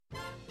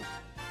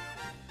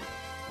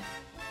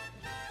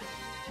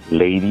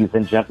Ladies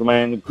and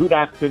gentlemen, good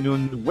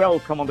afternoon.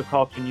 Welcome on the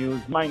Culture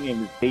News. My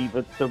name is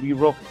David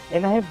Saviro,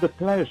 and I have the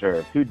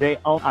pleasure today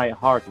on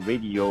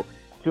iHeartRadio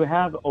to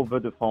have over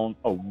the phone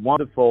a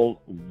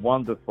wonderful,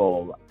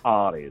 wonderful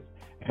artist.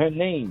 Her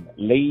name,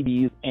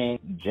 ladies and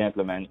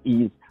gentlemen,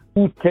 is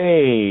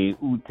Ute.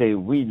 Ute,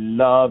 we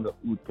love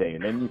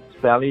Ute. Let me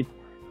spell it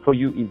for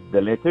you. It's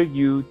the letter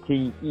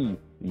U-T-E.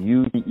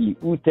 U-T-E.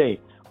 Ute.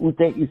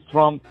 Ute is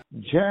from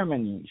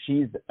Germany.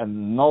 She's a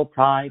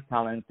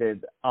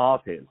multi-talented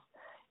artist,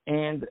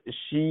 and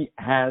she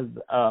has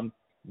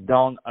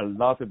done a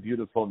lot of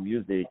beautiful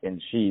music, and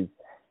she's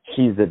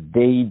a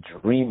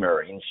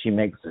daydreamer, and she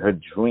makes her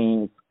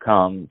dreams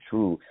come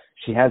true.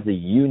 She has a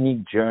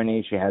unique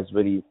journey. She has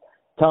released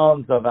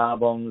tons of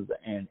albums,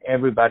 and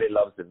everybody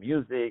loves the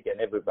music, and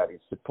everybody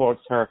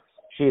supports her.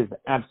 She is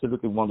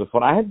absolutely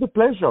wonderful. I had the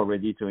pleasure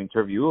already to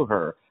interview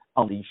her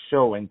on the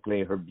show and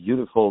play her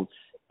beautiful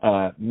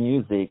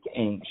music,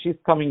 and she's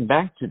coming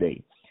back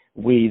today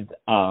with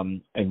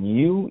a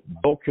new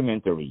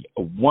documentary,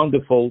 a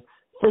wonderful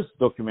first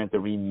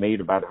documentary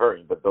made about her,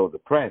 even though the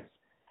press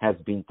has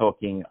been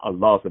talking a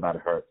lot about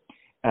her.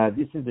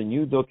 This is a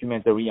new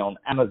documentary on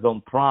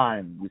Amazon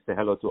Prime. We say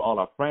hello to all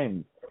our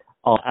friends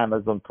on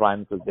Amazon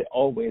Prime because they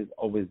always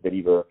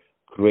deliver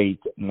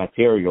great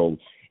material.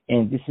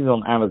 And this is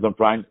on Amazon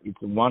Prime. It's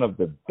one of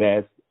the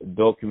best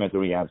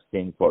documentary I've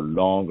seen for a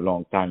long,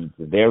 long time.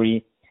 It's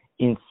very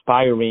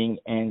inspiring,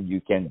 and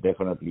you can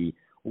definitely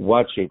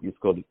watch it. It's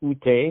called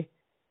Ute,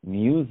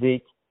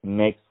 Music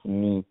Makes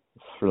Me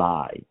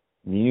Fly.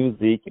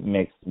 Music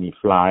Makes Me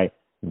Fly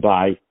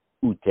by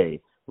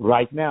Ute.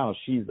 Right now,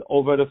 she's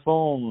over the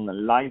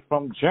phone, live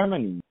from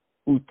Germany.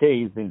 Ute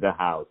is in the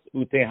house.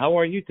 Ute, how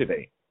are you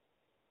today?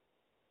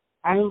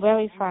 I'm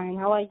very fine.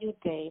 How are you,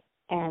 Dave?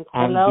 And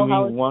I'm hello.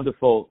 doing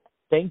wonderful.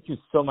 Thank you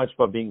so much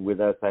for being with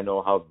us. I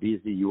know how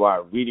busy you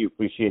are. Really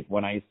appreciate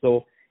when I saw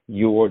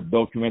your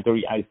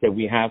documentary. I said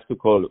we have to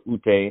call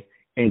Ute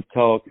and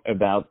talk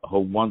about her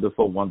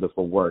wonderful,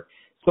 wonderful work.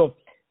 So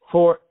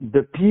for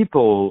the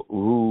people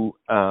who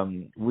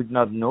would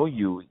not know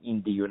you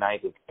in the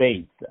United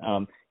States,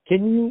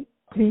 can you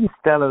please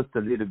tell us a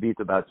little bit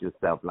about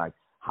yourself? Like,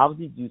 how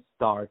did you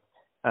start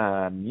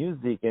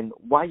music, and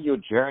why your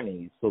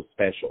journey is so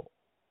special?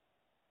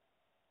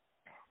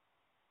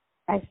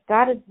 I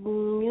started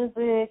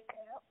music,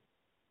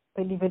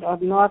 believe it or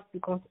not,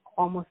 because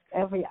almost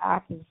every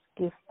artist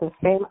gives the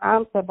same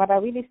answer, but I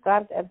really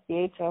started at the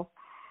age of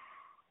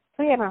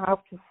 3.5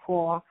 to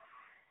 4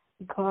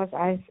 because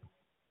I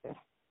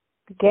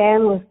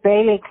began with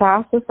daily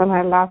classes and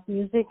I loved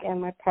music,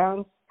 and my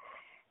parents,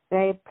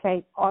 they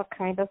played all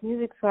kinds of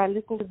music, so I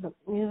listened to the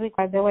music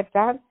while they were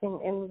dancing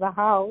in the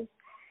house,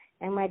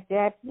 and my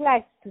dad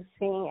likes to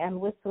sing and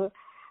whistle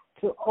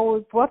to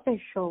old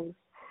Broadway shows.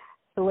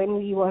 So when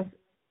we was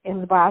in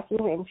the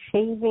bathroom and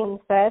shaving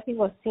himself, he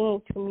was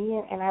singing to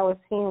me, and I was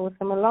singing with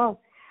him along.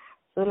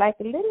 So like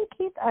a little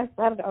kid, I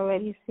started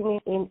already singing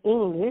in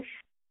English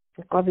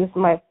because it's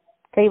my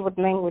favorite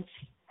language.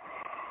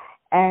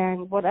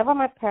 And whatever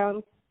my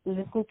parents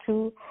listened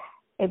to,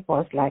 it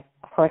was like,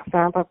 for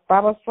example,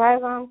 Barbra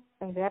Streisand.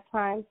 In their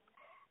times,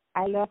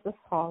 I love the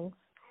songs.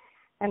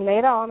 And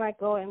later on, I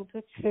go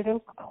into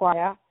children's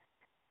choir.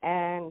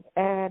 And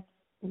at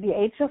the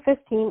age of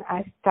 15,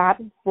 I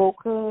started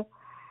vocal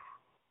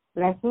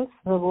lessons,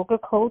 the vocal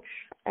coach.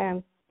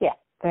 And yeah,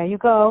 there you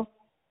go.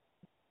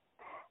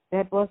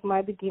 That was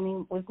my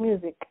beginning with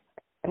music,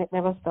 and it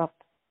never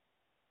stopped.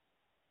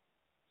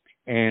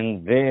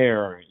 And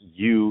there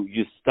you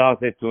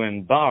started to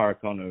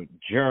embark on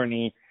a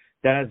journey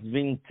that has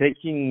been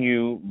taking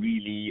you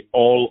really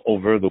all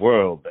over the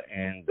world.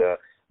 And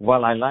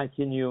what I like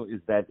in you is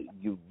that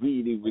you're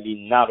really,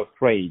 really not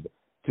afraid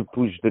to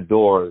push the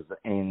doors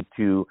and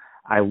to,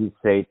 I would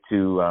say,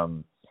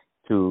 to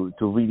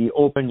really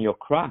open your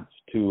craft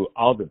to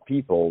other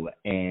people.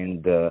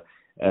 And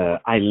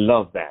I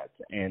love that,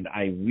 and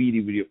I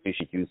really, really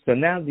appreciate you. So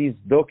now this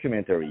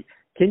documentary,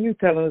 can you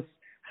tell us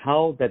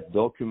how that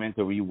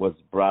documentary was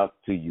brought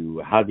to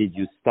you? How did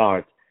you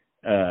start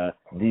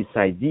this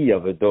idea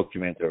of a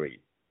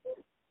documentary?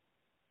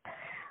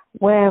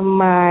 Well,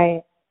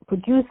 my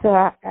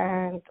producer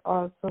and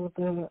also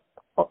the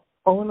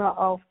owner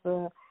of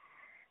the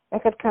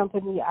record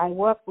company I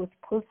work with,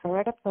 Pulsar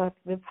Records,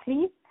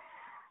 Wipfli,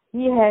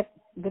 he had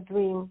the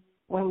dream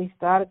when we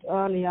started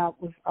earlier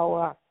with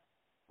our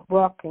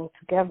working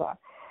together.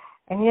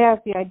 And he has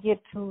the idea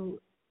to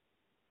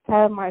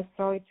tell my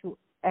story to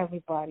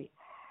everybody.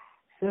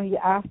 So he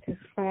asked his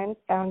friend,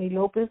 Ernie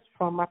Lopez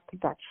from Mac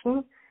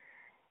Production,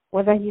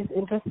 whether he's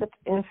interested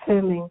in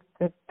filming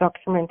the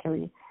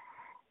documentary.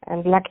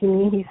 And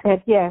luckily he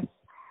said yes.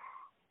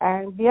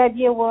 And the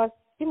idea was,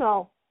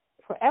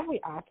 for every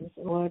artist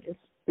in the world, it's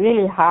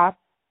really hard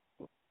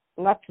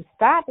not to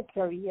start a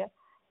career,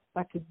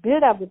 but to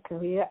build up a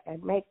career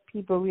and make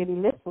people really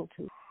listen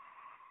to.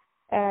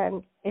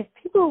 And if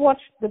people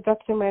watch the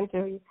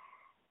documentary,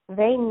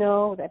 they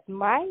know that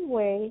my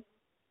way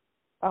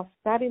of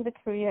starting the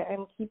career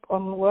and keep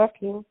on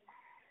working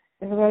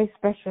is a very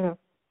special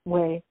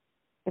way.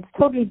 It's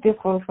totally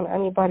different from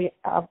anybody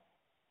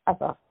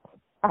other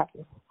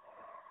artist.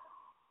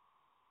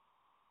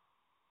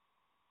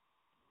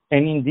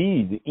 And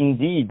indeed,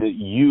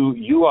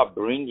 you are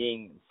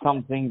bringing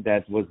something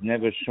that was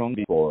never shown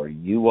before.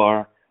 You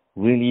are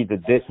really the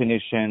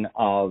definition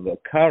of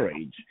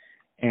courage,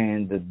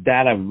 and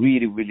that I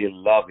really, really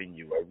love in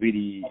you. I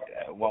really,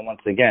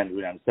 once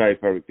again, I'm sorry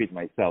if I repeat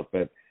myself,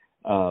 but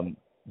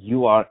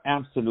you are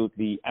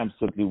absolutely,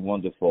 absolutely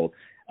wonderful.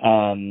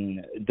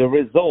 The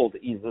result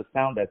is a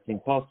sound that's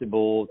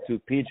impossible to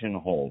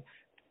pigeonhole,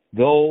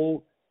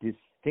 though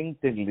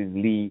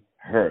distinctively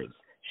hers.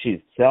 She's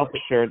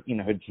self-assured in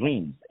her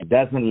dreams. It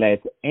doesn't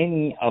let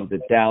any of the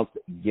doubts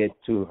get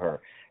to her.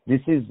 This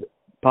is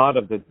part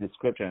of the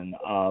description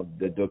of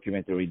the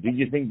documentary. Do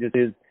you think this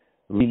is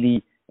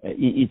really,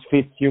 it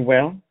fits you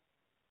well?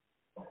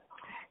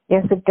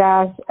 Yes, it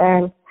does.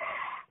 And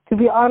to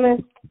be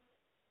honest,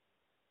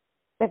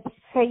 let's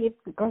say it,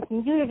 because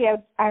usually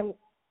I'm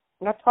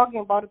not talking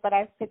about it, but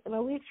I sit in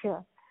a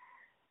wheelchair.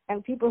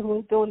 And people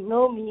who don't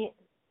know me,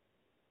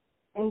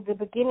 in the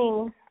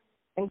beginning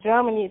in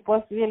Germany, it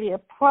was really a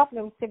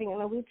problem sitting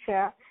in a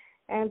wheelchair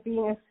and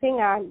being a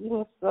singer. And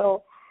even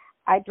so,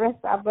 I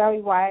dressed up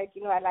very wild.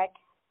 I like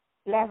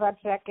leather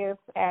jackets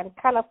and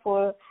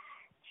colorful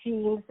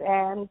jeans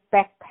and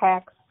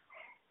backpacks.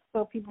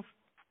 So people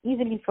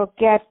easily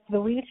forget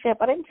the wheelchair.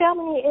 But in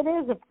Germany, it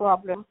is a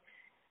problem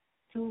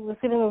to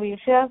sit in a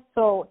wheelchair.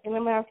 So in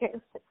America,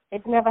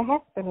 it never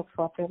has been a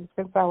problem.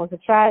 Since I was a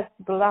child,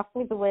 people love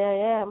me the way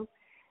I am.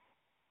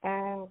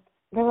 And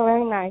they were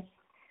very nice.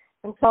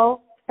 And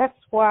so that's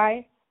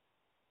why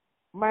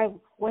my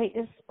way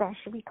is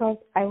special, because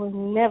I will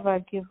never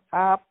give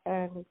up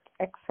and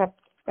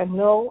accept a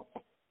no.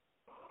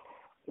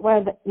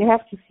 Well, you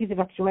have to see the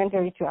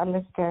documentary to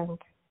understand.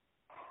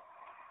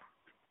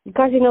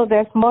 Because,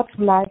 there's more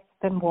to life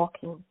than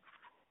walking.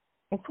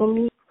 And for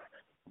me,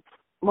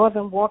 more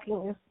than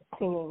walking is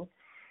singing.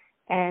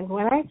 And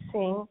when I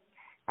sing,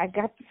 I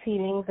got the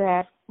feeling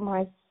that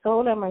my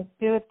soul and my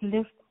spirit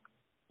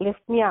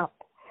lift me up.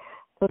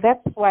 So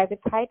that's why the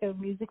title,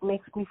 Music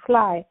Makes Me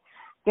Fly,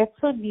 get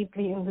so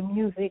deeply in the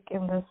music,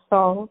 in the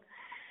song,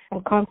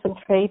 and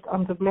concentrate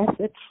on the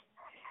message,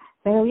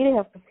 then I really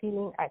have the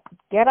feeling I could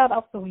get out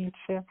of the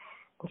wheelchair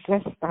and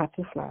just start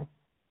to fly.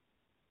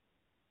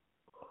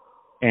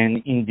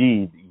 And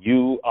indeed,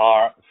 you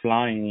are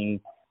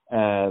flying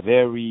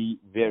very,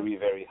 very,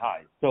 very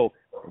high. So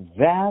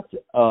that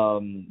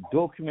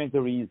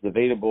documentary is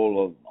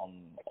available on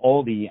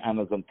all the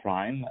Amazon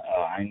Prime.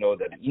 I know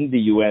that in the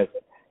U.S.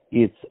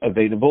 it's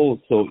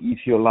available. So if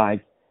you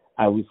like,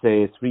 I would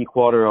say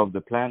 3/4 of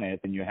the planet,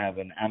 and you have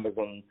an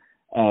Amazon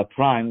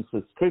Prime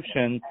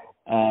subscription,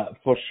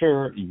 for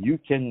sure you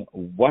can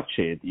watch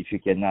it. If you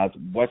cannot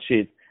watch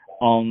it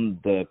on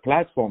the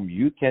platform,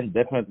 you can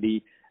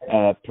definitely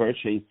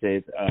purchase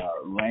it,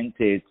 rent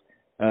it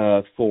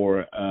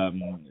for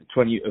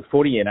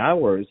 48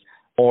 hours,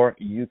 or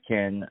you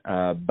can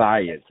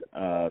buy it.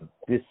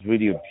 This is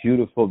really a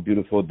beautiful,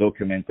 beautiful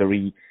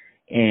documentary,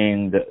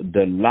 and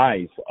the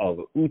life of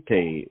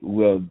Ute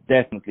will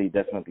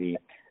definitely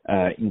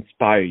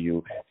inspire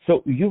you.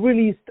 So you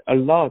released a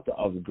lot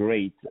of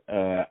great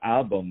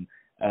albums.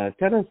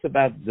 Tell us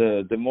about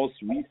the most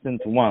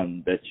recent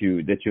one that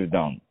you've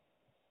done.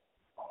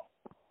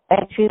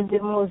 Actually,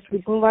 the most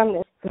recent one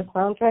is the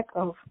soundtrack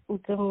of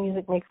Ute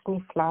Music Makes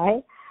Me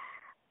Fly.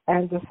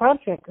 And the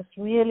soundtrack is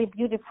really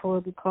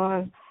beautiful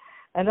because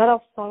a lot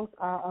of songs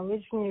are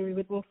originally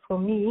written for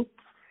me.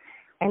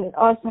 And it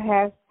also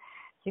has,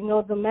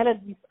 the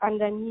melodies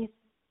underneath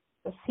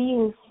the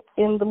scenes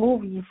in the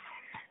movies,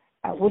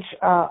 which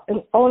are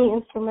only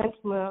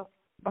instrumental,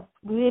 but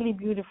really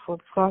beautiful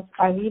because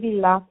I really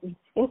love these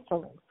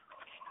instruments.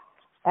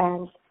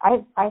 And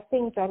I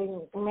think that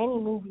in many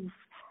movies,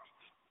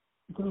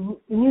 the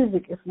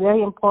music is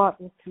very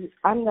important to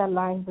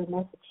underline the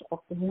message of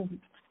the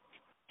movie.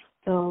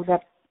 So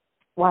that's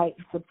why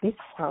it's a big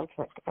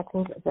soundtrack. I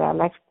think there are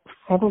like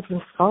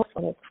 17 songs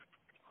on it.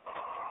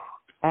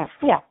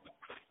 Yeah.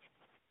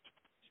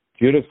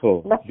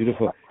 Beautiful.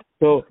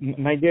 So,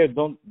 my dear,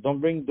 don't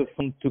bring the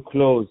phone too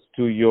close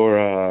to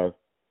your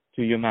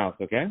mouth,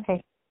 okay?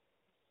 Okay.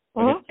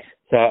 Okay.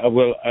 So I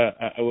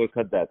will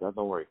cut that.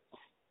 Don't worry.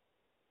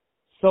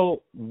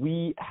 So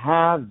we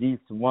have these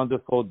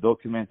wonderful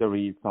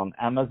documentaries on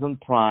Amazon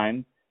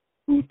Prime.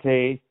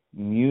 Ute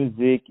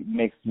Music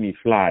Makes Me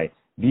Fly.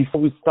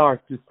 Before we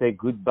start to say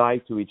goodbye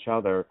to each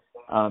other,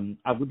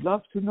 I would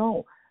love to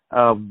know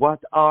what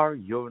are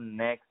your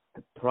next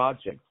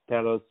projects.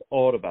 Tell us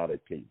all about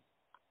it, please.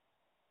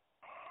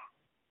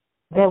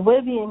 There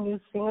will be a new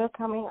single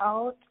coming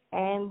out,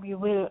 and we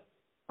will,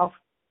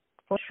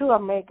 for sure,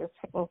 make a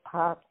second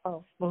part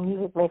of The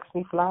Music Makes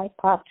Me Fly,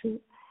 part 2,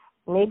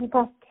 maybe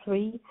part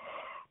 3,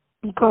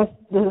 because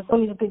this is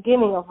only the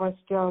beginning of my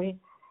story.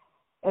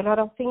 A lot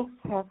of things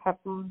have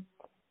happened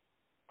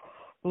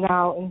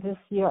now in this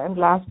year and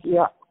last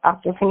year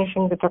after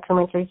finishing the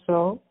documentary,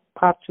 so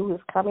part 2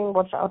 is coming.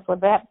 Watch out for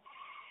that.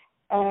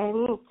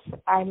 And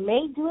I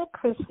may do a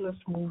Christmas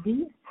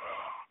movie.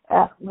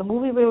 The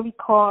movie will be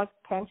called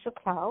Cancer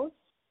Clouds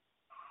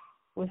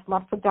with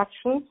Mud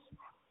Productions.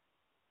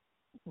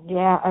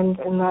 Yeah, and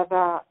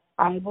another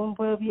album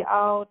will be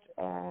out,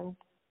 and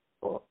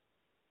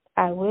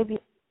I will be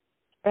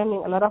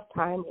spending a lot of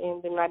time in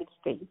the United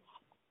States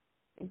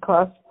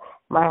because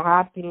my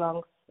heart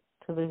belongs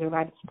to the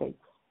United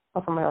States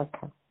of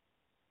America.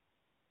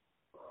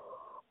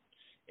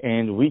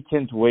 And we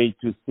can't wait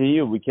to see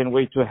you. We can't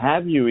wait to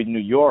have you in New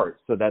York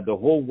so that the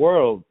whole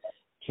world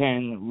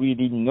can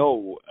really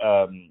know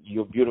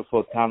your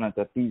beautiful talent.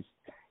 At least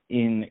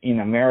in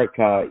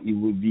America, it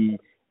would be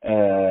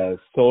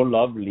so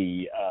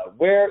lovely.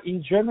 Where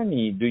in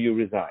Germany do you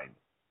reside?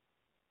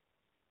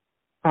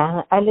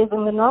 I live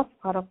in the north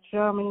part of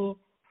Germany.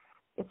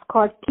 It's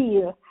called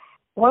Kiel.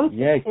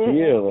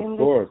 Kiel, of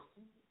course.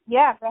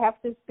 Yeah, they have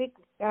this big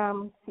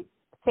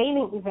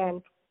sailing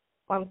event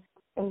once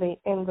in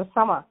the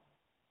summer.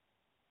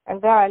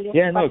 And there I live.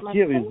 Yeah, no,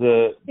 Kiel is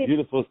a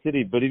beautiful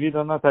city. Believe it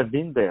or not, I've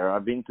been there.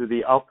 I've been to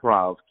the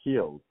opera of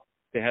Kiel.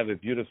 They have a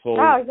beautiful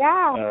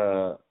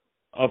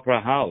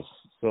opera house.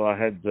 So I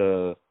had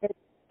the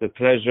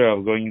pleasure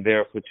of going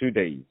there for 2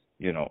 days,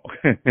 you know.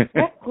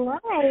 That's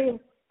nice.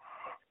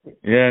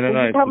 Yeah,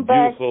 no, it's a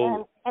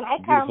beautiful, and I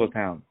beautiful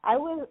town. I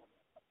will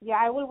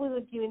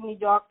visit you in New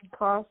York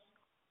because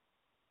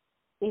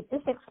it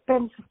is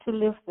expensive to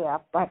live there.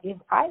 But if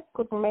I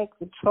could make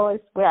the choice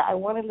where I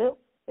want to live,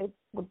 it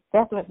would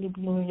definitely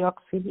be New York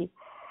City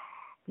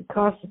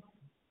because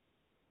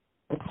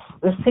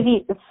the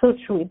city is so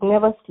true. It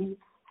never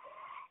sleeps.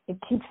 It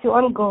keeps you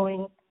on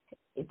going.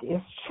 It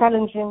is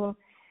challenging.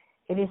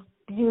 It is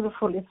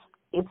beautiful.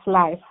 It's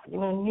life. You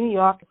know, New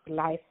York is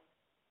life.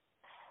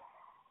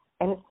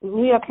 And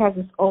New York has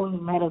its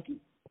own melody.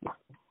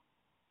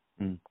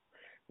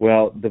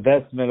 Well, the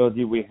best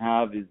melody we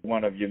have is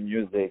one of your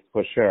music,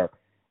 for sure.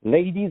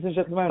 Ladies and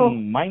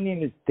gentlemen, my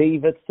name is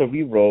David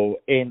Serero,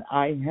 and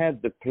I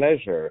had the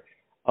pleasure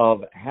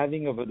of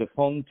having over the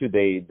phone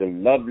today the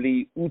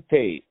lovely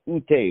Ute.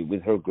 Ute,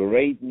 with her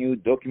great new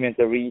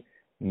documentary,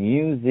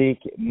 Music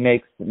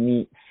Makes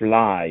Me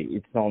Fly.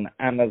 It's on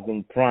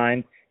Amazon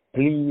Prime.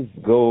 Please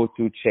go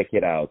to check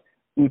it out.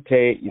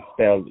 Ute is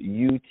spelled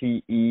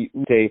U-T-E.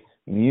 Ute,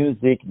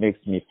 Music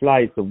Makes Me Fly.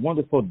 It's a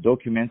wonderful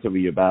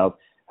documentary about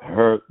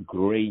her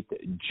great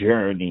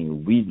journey.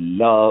 We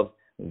love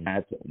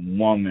that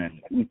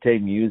woman.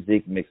 Ute,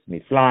 Music Makes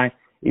Me Fly.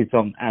 It's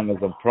on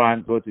Amazon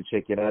Prime. Go to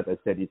check it out. I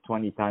said it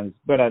 20 times,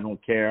 but I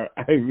don't care.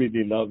 I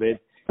really love it.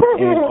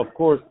 And of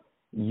course,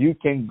 you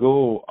can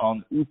go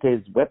on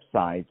Ute's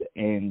website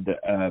and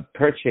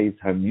purchase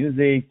her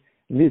music,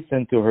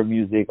 listen to her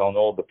music on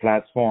all the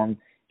platforms.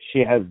 She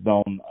has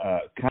done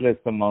countless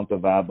amount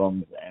of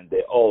albums, and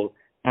they're all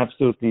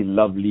absolutely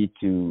lovely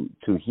to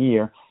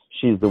hear.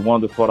 She's a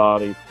wonderful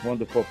artist,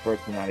 wonderful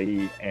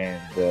personality,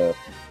 and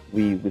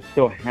we're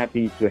so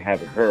happy to have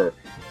her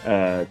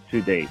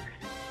today.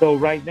 So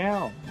right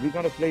now, we're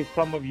going to play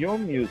some of your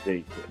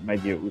music, my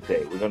dear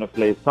Ute. We're going to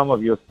play some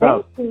of your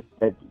stuff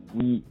that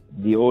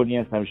the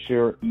audience, I'm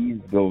sure, is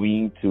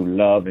going to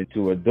love and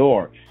to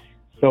adore.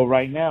 So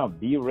right now,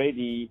 be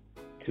ready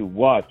to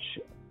watch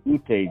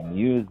Ute,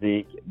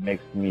 Music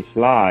Makes Me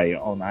Fly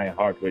on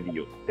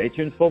iHeartRadio. Stay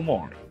tuned for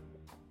more.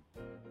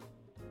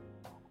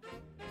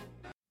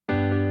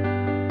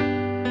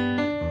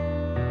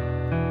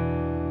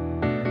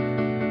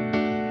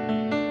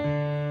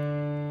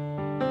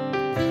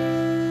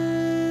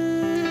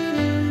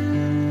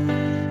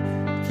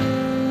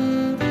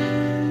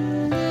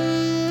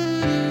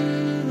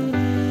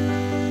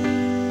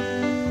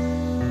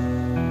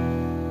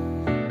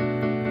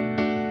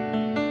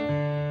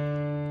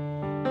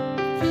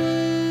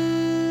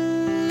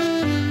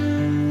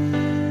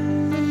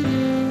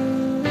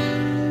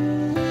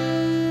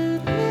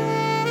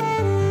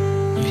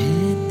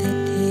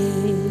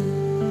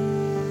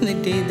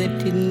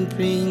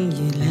 Bring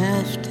you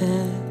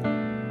laughter.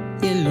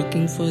 You're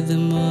looking for the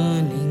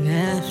morning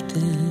after.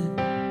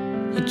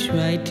 You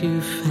try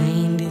to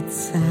find it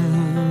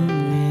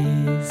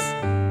somewhere.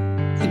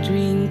 The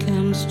dream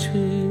comes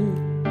true.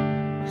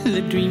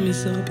 The dream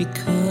is all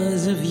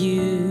because of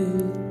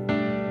you.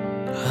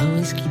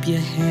 Always keep your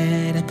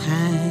head up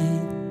high,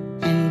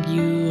 and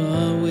you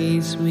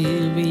always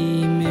will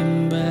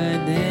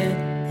remember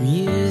that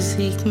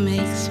music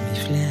makes me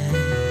fly.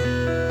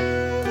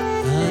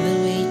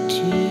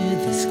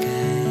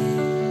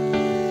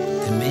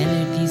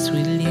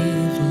 We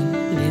live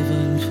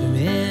on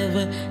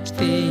forever,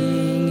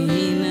 staying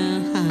in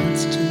our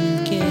hearts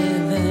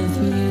together. With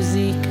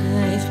music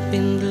I've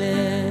been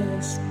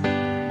blessed.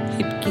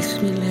 It gives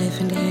me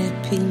life and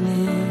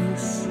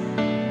happiness.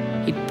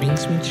 It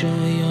brings me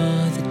joy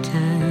all the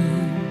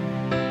time.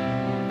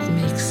 It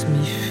makes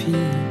me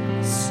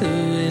feel so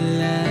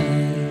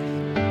alive.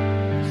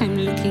 I'm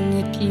looking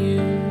at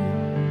you,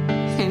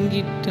 and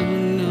you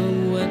don't know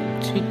what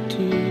to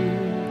do.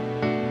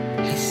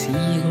 I see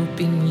hope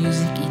in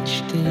music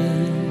each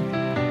day.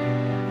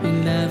 When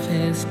love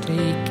has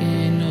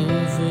taken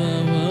over,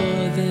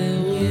 all the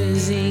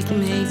music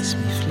makes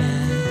me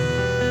fly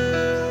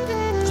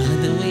all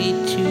the way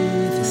to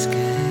the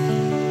sky.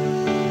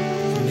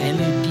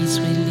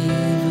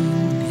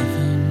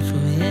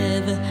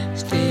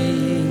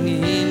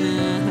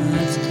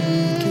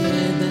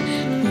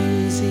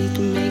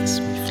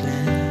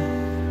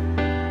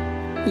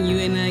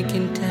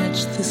 can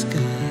touch the sky.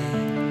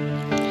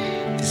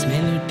 This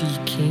melody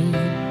came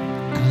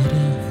out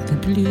of the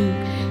blue,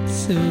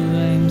 so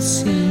I'm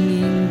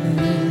singing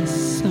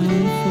this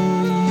song for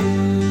you.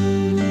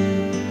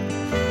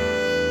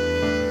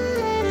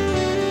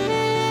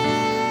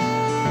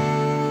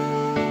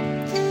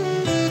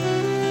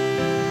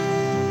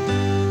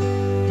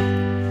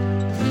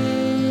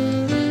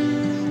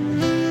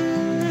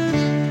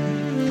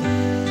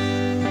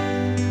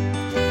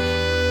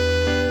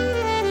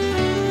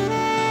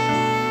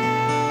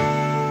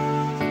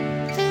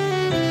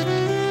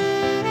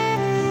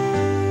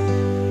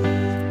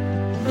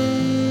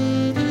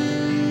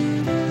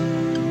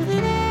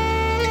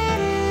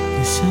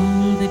 The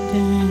song, the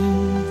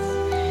dance,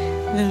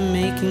 the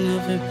making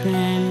of a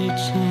brand new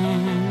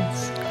chance.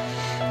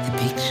 The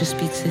picture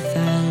speaks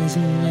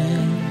 1,000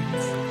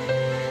 words.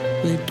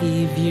 Will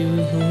give you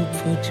hope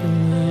for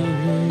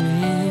tomorrow,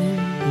 and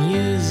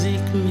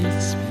music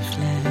makes me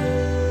fly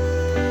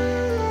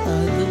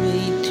all the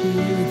way to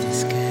the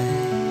sky.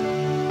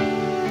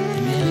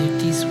 The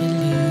melodies will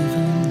live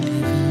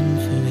on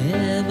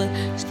forever,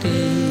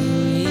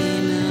 staying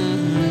in our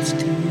hearts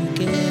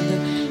together.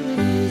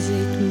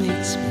 Music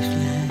makes me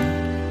fly.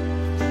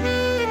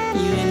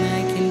 You and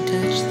I can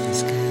touch the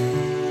sky.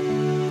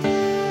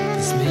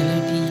 This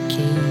melody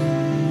came